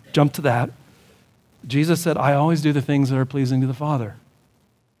want to jump to that. Jesus said, I always do the things that are pleasing to the Father.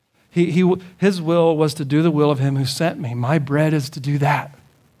 His will was to do the will of him who sent me. My bread is to do that.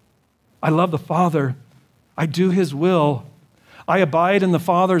 I love the Father. I do his will. I abide in the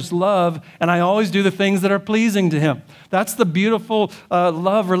Father's love, and I always do the things that are pleasing to him. That's the beautiful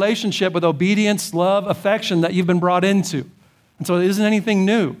love relationship with obedience, love, affection that you've been brought into. And so it isn't anything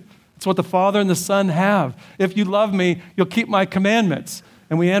new. It's what the Father and the Son have. If you love me, you'll keep my commandments.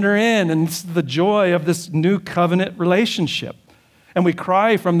 And we enter in, and it's the joy of this new covenant relationship. And we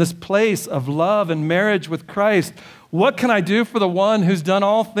cry from this place of love and marriage with Christ, what can I do for the one who's done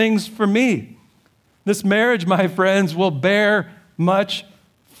all things for me? This marriage, my friends, will bear much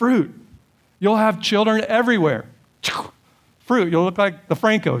fruit. You'll have children everywhere. Fruit. You'll look like the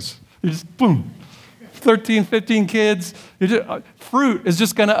Francos. You just, boom, 13, 15 kids. Fruit is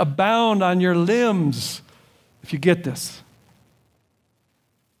just going to abound on your limbs if you get this.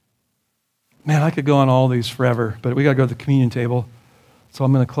 Man, I could go on all these forever, but we got to go to the communion table. So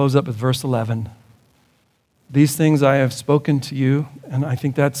I'm going to close up with verse 11. These things I have spoken to you, and I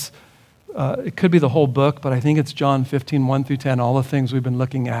think that's, it could be the whole book, but I think it's John 15, 1 through 10, all the things we've been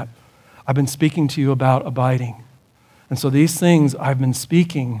looking at. I've been speaking to you about abiding. And so these things I've been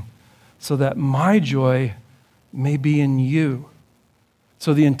speaking so that my joy may be in you.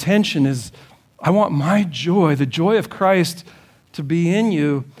 So the intention is, I want my joy, the joy of Christ, to be in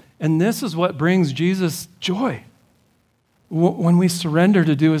you. And this is what brings Jesus joy. When we surrender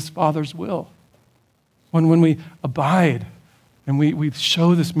to do his Father's will. When we abide and we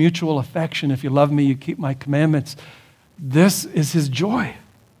show this mutual affection. If you love me, you keep my commandments. This is his joy.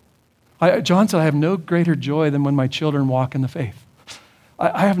 John said, I have no greater joy than when my children walk in the faith.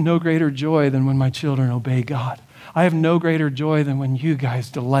 I have no greater joy than when my children obey God. I have no greater joy than when you guys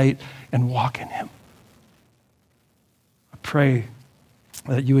delight and walk in him. I pray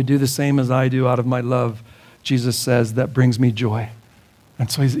that you would do the same as I do out of my love, Jesus says, that brings me joy.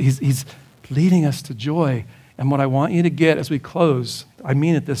 And so he's leading us to joy. And what I want you to get as we close, I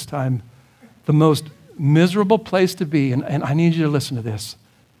mean it this time, the most miserable place to be, and I need you to listen to this,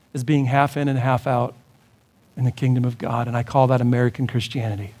 is being half in and half out in the kingdom of God. And I call that American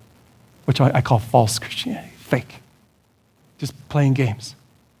Christianity, which I call false Christianity, fake. Just playing games.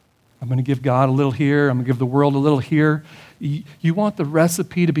 I'm going to give God a little here. I'm going to give the world a little here. You want the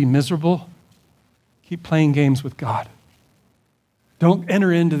recipe to be miserable? Keep playing games with God. Don't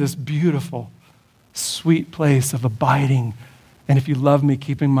enter into this beautiful, sweet place of abiding. And if you love me,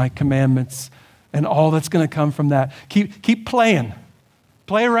 keeping my commandments and all that's going to come from that. Keep playing.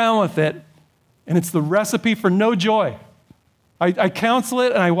 Play around with it. And it's the recipe for no joy. I counsel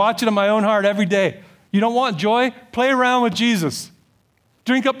it and I watch it in my own heart every day. You don't want joy? Play around with Jesus.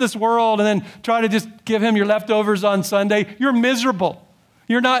 Drink up this world and then try to just give him your leftovers on Sunday. You're miserable.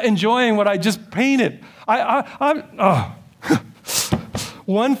 You're not enjoying what I just painted.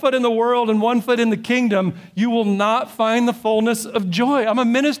 One foot in the world and one foot in the kingdom, you will not find the fullness of joy. I'm a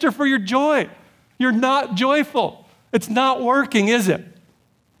minister for your joy. You're not joyful. It's not working, is it?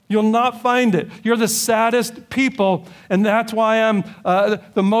 You'll not find it. You're the saddest people, and that's why I'm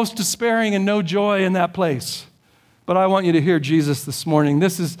the most despairing and no joy in that place. But I want you to hear Jesus this morning.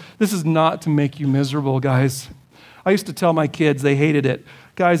 This is not to make you miserable, guys. I used to tell my kids, they hated it.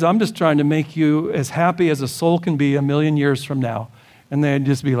 Guys, I'm just trying to make you as happy as a soul can be 1,000,000 years from now. And they'd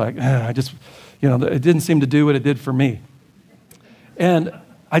just be like, it didn't seem to do what it did for me. And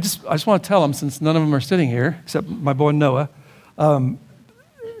I just want to tell them, since none of them are sitting here, except my boy Noah,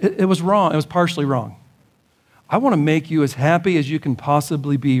 it was wrong. It was partially wrong. I want to make you as happy as you can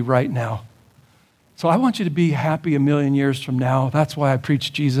possibly be right now. So I want you to be happy 1,000,000 years from now. That's why I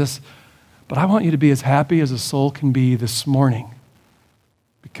preach Jesus. But I want you to be as happy as a soul can be this morning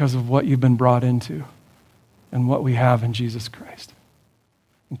because of what you've been brought into and what we have in Jesus Christ.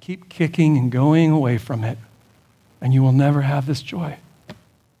 And keep kicking and going away from it, and you will never have this joy.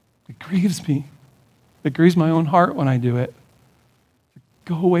 It grieves me. It grieves my own heart when I do it.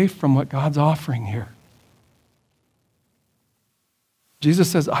 Go away from what God's offering here.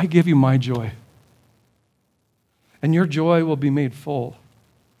 Jesus says, I give you my joy, and your joy will be made full.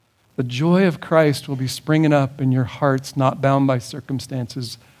 The joy of Christ will be springing up in your hearts, not bound by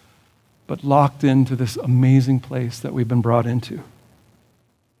circumstances, but locked into this amazing place that we've been brought into.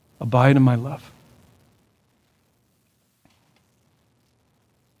 Abide in my love.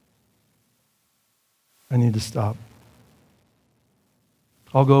 I need to stop.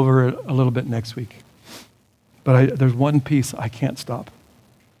 I'll go over it a little bit next week. But there's one piece I can't stop.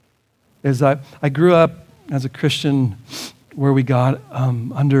 I grew up as a Christian where we got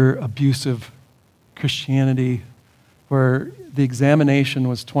under abusive Christianity, where the examination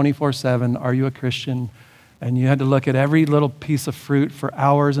was 24/7, are you a Christian? And you had to look at every little piece of fruit for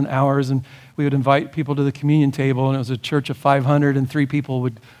hours and hours. And we would invite people to the communion table, and it was a church of 500, and 3 people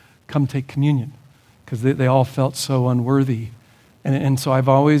would come take communion because they all felt so unworthy. And so I've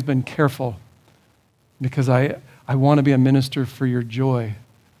always been careful because I want to be a minister for your joy.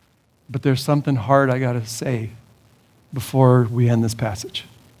 But there's something hard I got to say before we end this passage.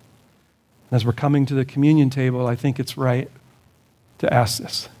 As we're coming to the communion table, I think it's right to ask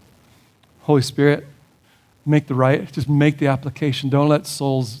this. Holy Spirit, make the application. Don't let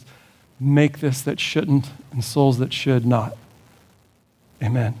souls make this that shouldn't and souls that should not.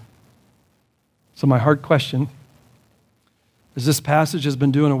 Amen. So my hard question is, this passage has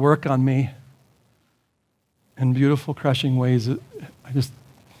been doing a work on me in beautiful, crushing ways.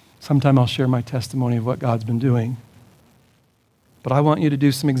 Sometime I'll share my testimony of what God's been doing. But I want you to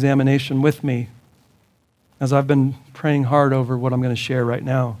do some examination with me as I've been praying hard over what I'm going to share right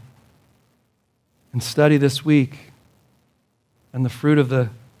now. And study this week. And the fruit of the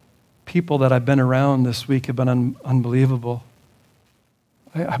people that I've been around this week have been unbelievable.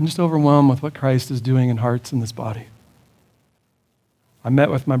 I'm just overwhelmed with what Christ is doing in hearts in this body. I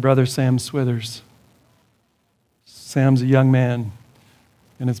met with my brother Sam Swithers. Sam's a young man,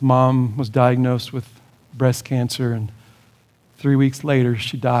 and his mom was diagnosed with breast cancer, and 3 weeks later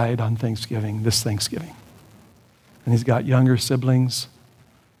she died on this Thanksgiving. And he's got younger siblings,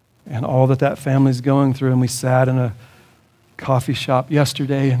 and all that family's going through. And we sat in a coffee shop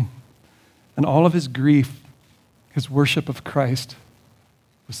yesterday, and all of his grief, his worship of Christ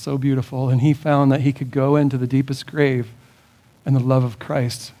was so beautiful. And he found that he could go into the deepest grave, and the love of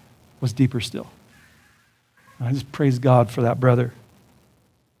Christ was deeper still. And I just praise God for that brother.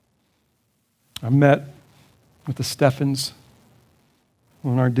 I met with the Stephens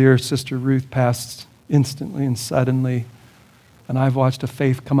when our dear sister Ruth passed instantly and suddenly. And I've watched a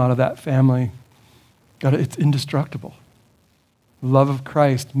faith come out of that family. God, it's indestructible. The love of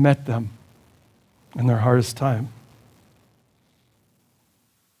Christ met them in their hardest time.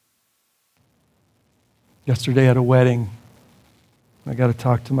 Yesterday at a wedding, I got to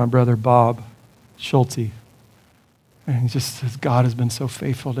talk to my brother Bob Schulte. And he just says, God has been so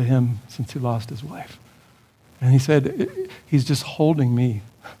faithful to him since he lost his wife. And he said, he's just holding me.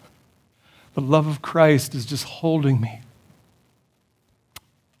 The love of Christ is just holding me.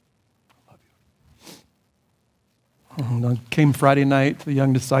 I love you. And I came Friday night to the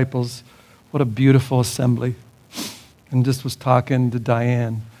young disciples. What a beautiful assembly. And just was talking to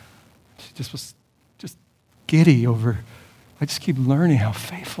Diane. She just was just giddy over, I just keep learning how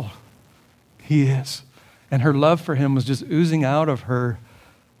faithful he is. And her love for him was just oozing out of her.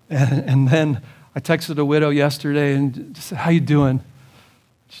 And then I texted a widow yesterday and just said, how you doing?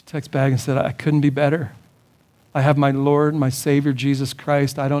 She texted back and said, I couldn't be better. I have my Lord, my Savior, Jesus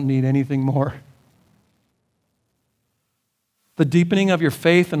Christ. I don't need anything more. The deepening of your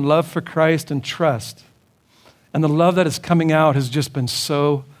faith and love for Christ and trust and the love that is coming out has just been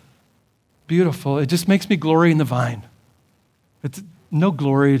so beautiful. It just makes me glory in the vine. It's no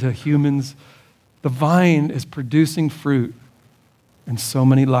glory to humans. The vine is producing fruit in so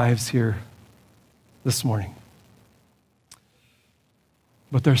many lives here this morning.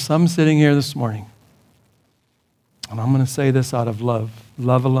 But there's some sitting here this morning, and I'm going to say this out of love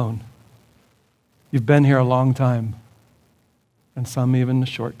alone. You've been here a long time, and some even a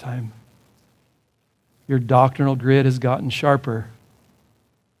short time. Your doctrinal grid has gotten sharper.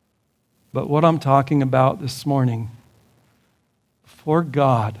 But what I'm talking about this morning, before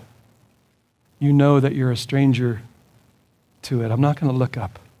God, you know that you're a stranger to it. I'm not going to look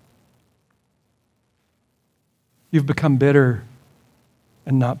up. You've become bitter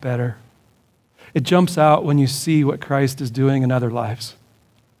and not better. It jumps out when you see what Christ is doing in other lives.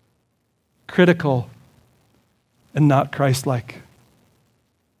 Critical and not Christ-like.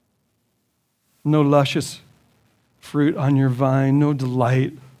 No luscious fruit on your vine, no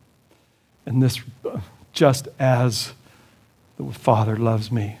delight in this, just as the Father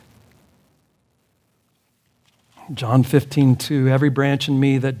loves me. John 15:2, every branch in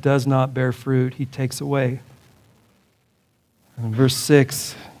me that does not bear fruit, he takes away. And in verse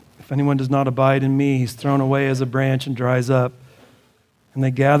 6, if anyone does not abide in me, he's thrown away as a branch and dries up. And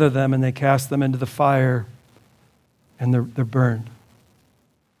they gather them and they cast them into the fire, and they're burned.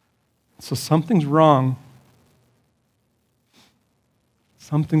 So something's wrong.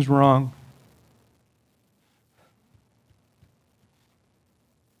 Something's wrong.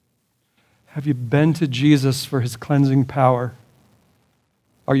 Have you been to Jesus for his cleansing power?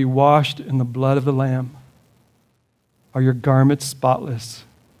 Are you washed in the blood of the Lamb? Are your garments spotless?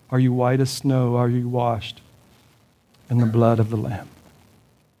 Are you white as snow? Are you washed in the blood of the Lamb?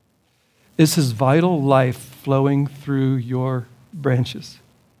 Is his vital life flowing through your branches?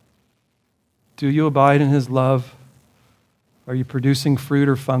 Do you abide in his love? Are you producing fruit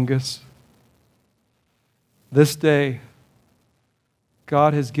or fungus? This day,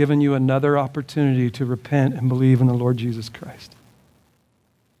 God has given you another opportunity to repent and believe in the Lord Jesus Christ.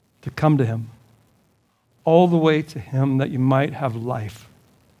 To come to him. All the way to him that you might have life.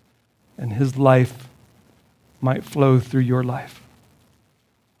 And his life might flow through your life.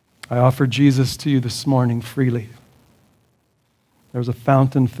 I offer Jesus to you this morning freely. There was a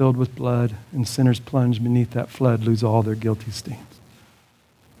fountain filled with blood, and sinners plunged beneath that flood lose all their guilty stains.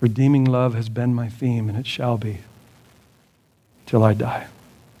 Redeeming love has been my theme, and it shall be till I die.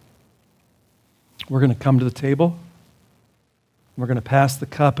 We're going to come to the table. We're going to pass the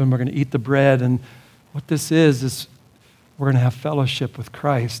cup, and we're going to eat the bread. And what this is we're going to have fellowship with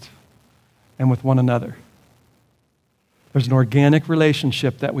Christ and with one another. There's an organic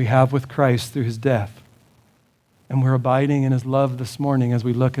relationship that we have with Christ through his death. And we're abiding in his love this morning as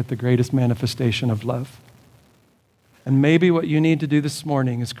we look at the greatest manifestation of love. And maybe what you need to do this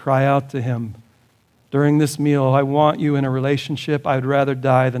morning is cry out to him during this meal, I want you in a relationship. I'd rather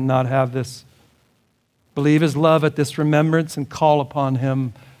die than not have this. Believe his love at this remembrance and call upon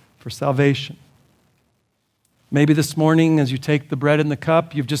him for salvation. Maybe this morning as you take the bread and the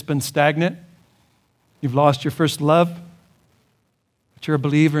cup, you've just been stagnant. You've lost your first love. But you're a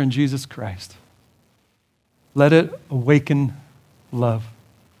believer in Jesus Christ. Let it awaken love.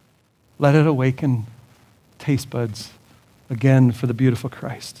 Let it awaken taste buds again for the beautiful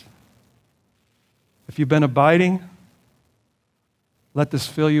Christ. If you've been abiding, let this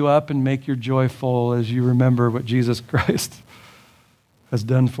fill you up and make your joy full as you remember what Jesus Christ has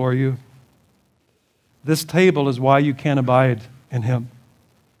done for you. This table is why you can abide in him.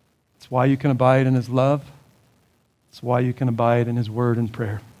 It's why you can abide in his love. It's why you can abide in his word and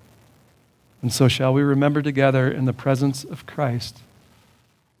prayer. And so shall we remember together in the presence of Christ,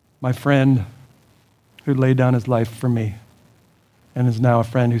 my friend who laid down his life for me and is now a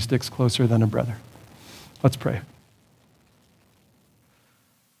friend who sticks closer than a brother. Let's pray.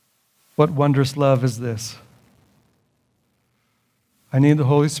 What wondrous love is this? I need the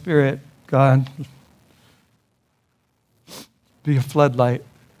Holy Spirit. God, be a floodlight,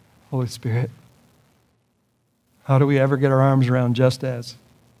 Holy Spirit. How do we ever get our arms around just as?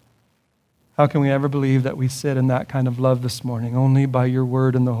 How can we ever believe that we sit in that kind of love this morning? Only by your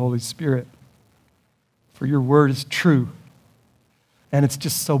word and the Holy Spirit. For your word is true. And it's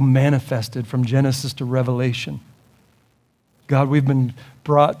just so manifested from Genesis to Revelation. God, we've been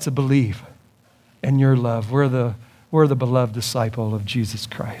brought to believe in your love. We're the beloved disciple of Jesus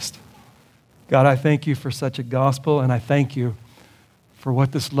Christ. God, I thank you for such a gospel, and I thank you for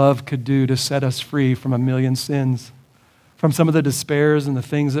what this love could do to set us free from a million sins, from some of the despairs and the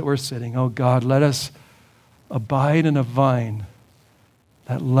things that we're sitting. Oh God, let us abide in a vine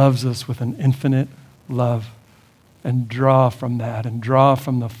that loves us with an infinite love, and draw from that, and draw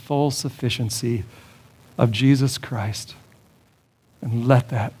from the full sufficiency of Jesus Christ. And let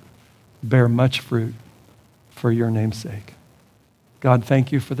that bear much fruit for your name's sake. God,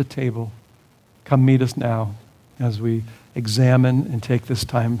 thank you for the table. Come meet us now as we examine and take this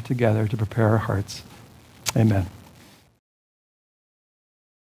time together to prepare our hearts. Amen.